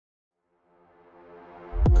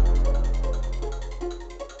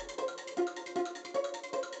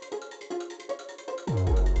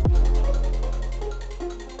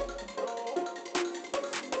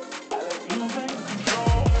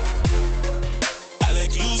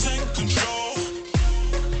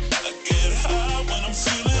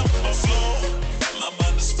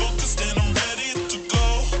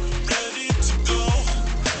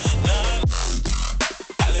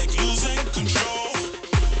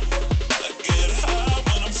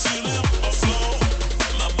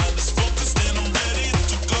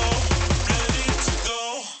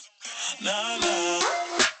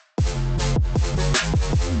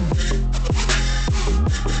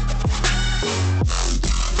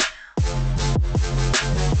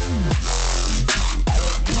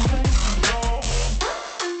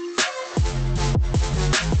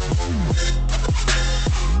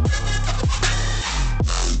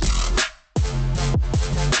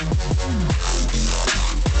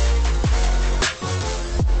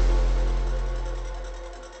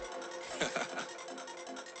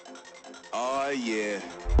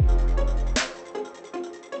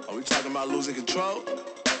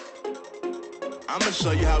I'ma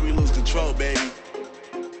show you how we lose control, baby.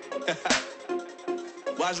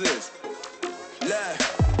 Watch this.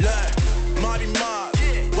 Look, Marty Mark.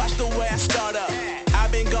 Watch the way I start up.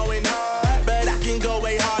 I've been going hard, but I can go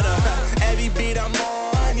way harder. Every beat I'm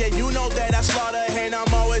on, yeah, you know that I slaughter. And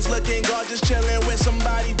I'm always looking gorgeous, chilling with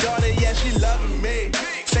somebody's daughter. Yeah, she loving me.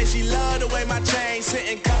 Say she love the way my chain sit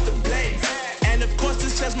and contemplate. And of course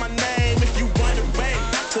this says my name if you wondering.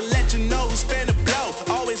 To let you know who's finna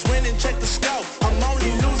blow. Always win and check the scope. I'm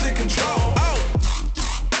only losing control. Oh.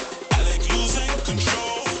 I like losing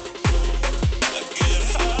control. I get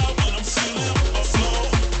high when I'm feeling my flow.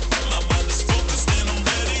 My mind is focused and I'm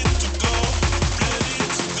ready to go. Ready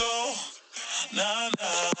to go. Nah,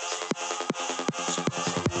 nah.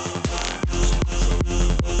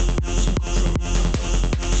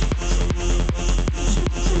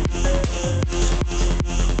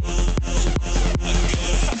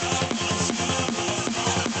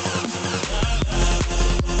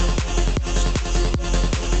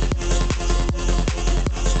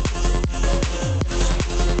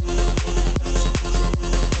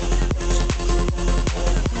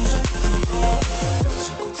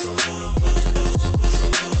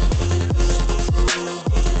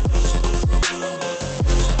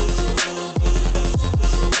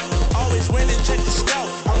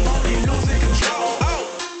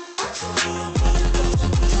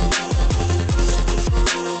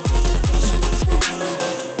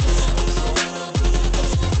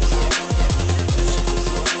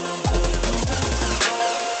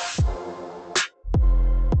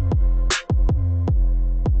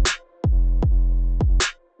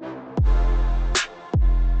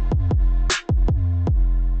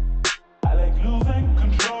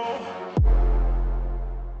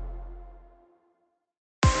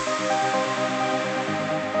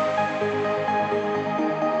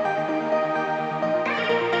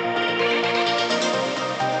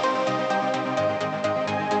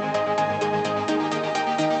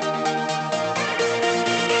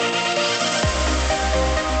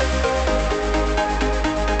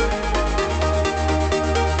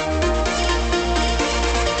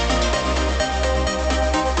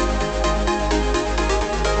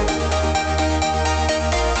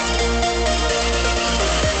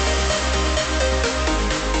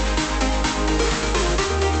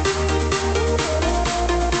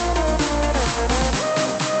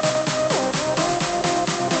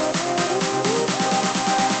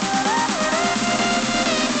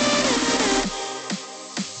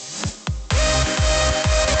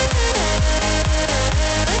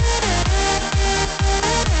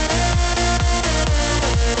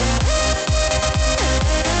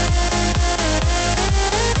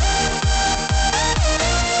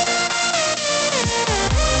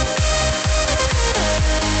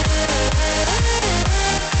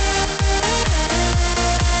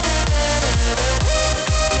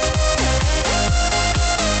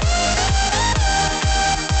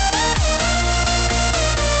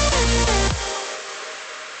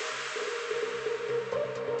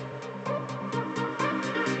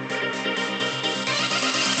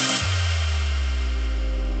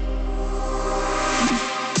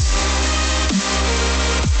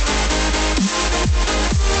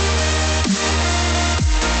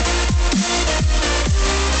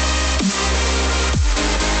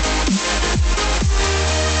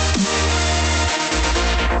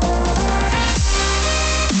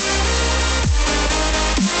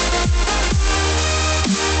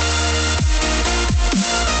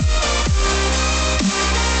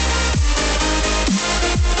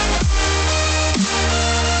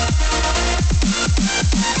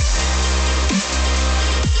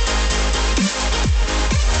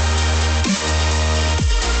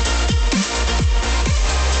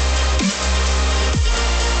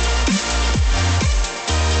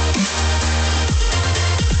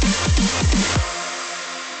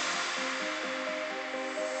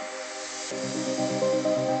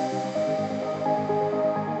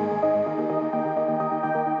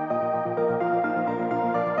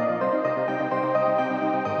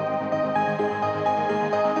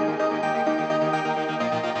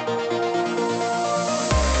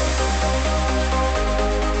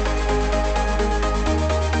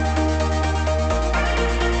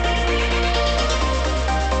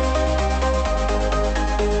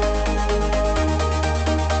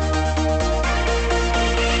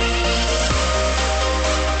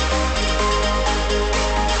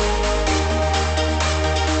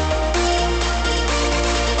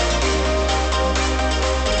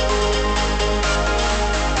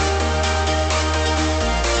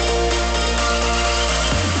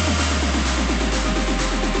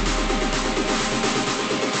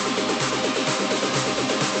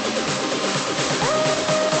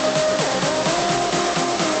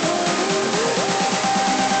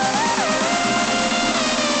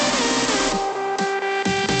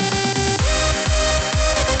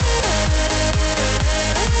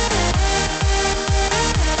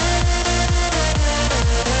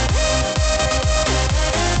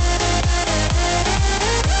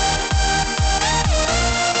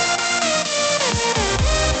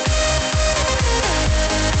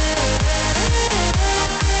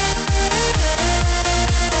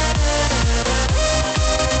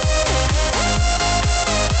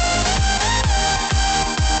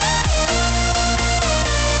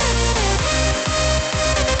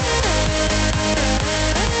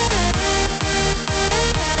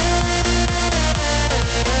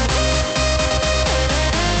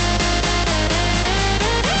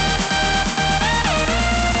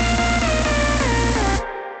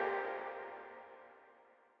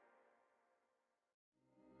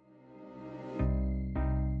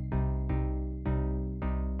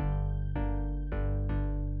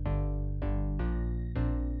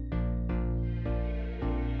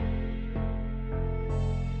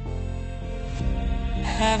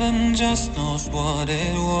 Heaven just knows what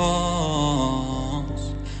it wants.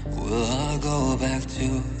 Will I go back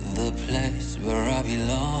to the place where I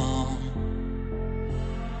belong?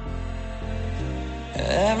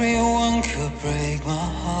 Everyone could break my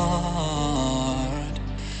heart,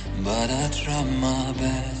 but I try my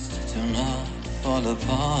best to not fall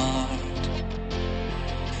apart.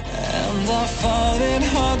 And I find it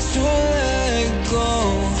hard to let go.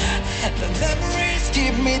 The memories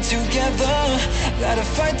keep me together. Gotta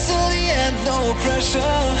fight till the end, no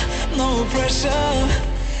pressure, no pressure.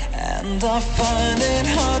 And I find it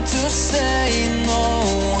hard to say no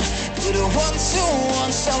to the ones who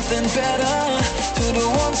want something better, to the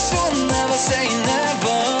ones who never say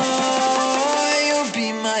never. You'll be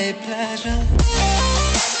my pleasure.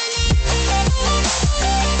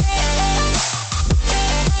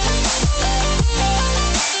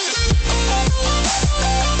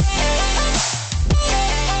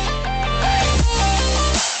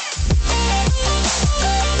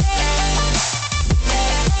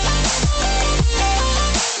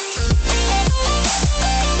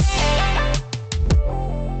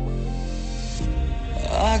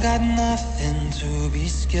 I got nothing to be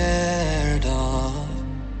scared of,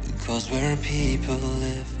 because where people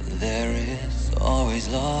live, there is always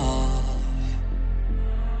love.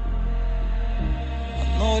 I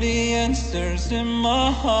know the answers in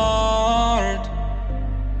my heart,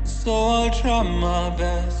 so I'll try my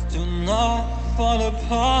best to not fall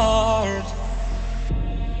apart.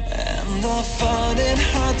 And I find it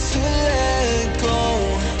hard to let go.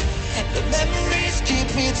 The memories keep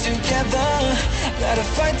me together. Gotta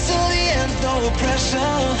fight till the end, no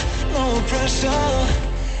pressure, no pressure.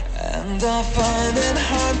 And I find it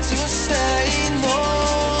hard to say no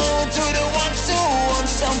to the ones who want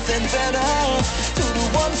something better, to the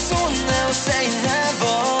ones who never say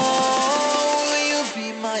never. Will you be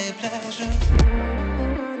my pleasure?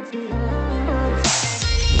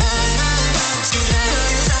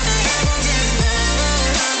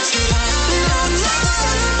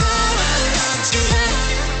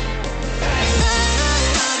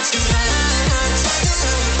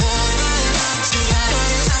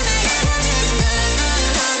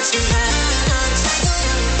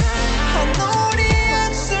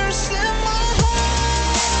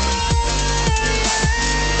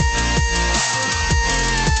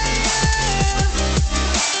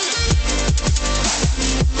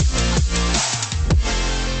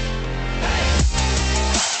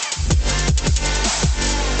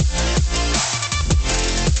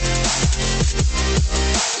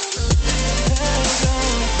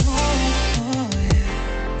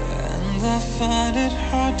 Find it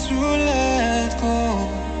hard to let go.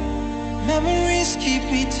 Memories keep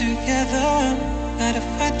me together. Gotta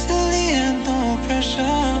fight till the end, no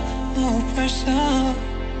pressure, no pressure.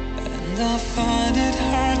 And I find it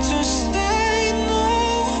hard to say no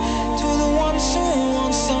to the ones who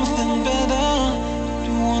want something better,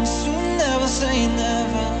 the ones who never say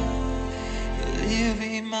never. Will you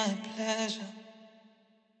be my pleasure?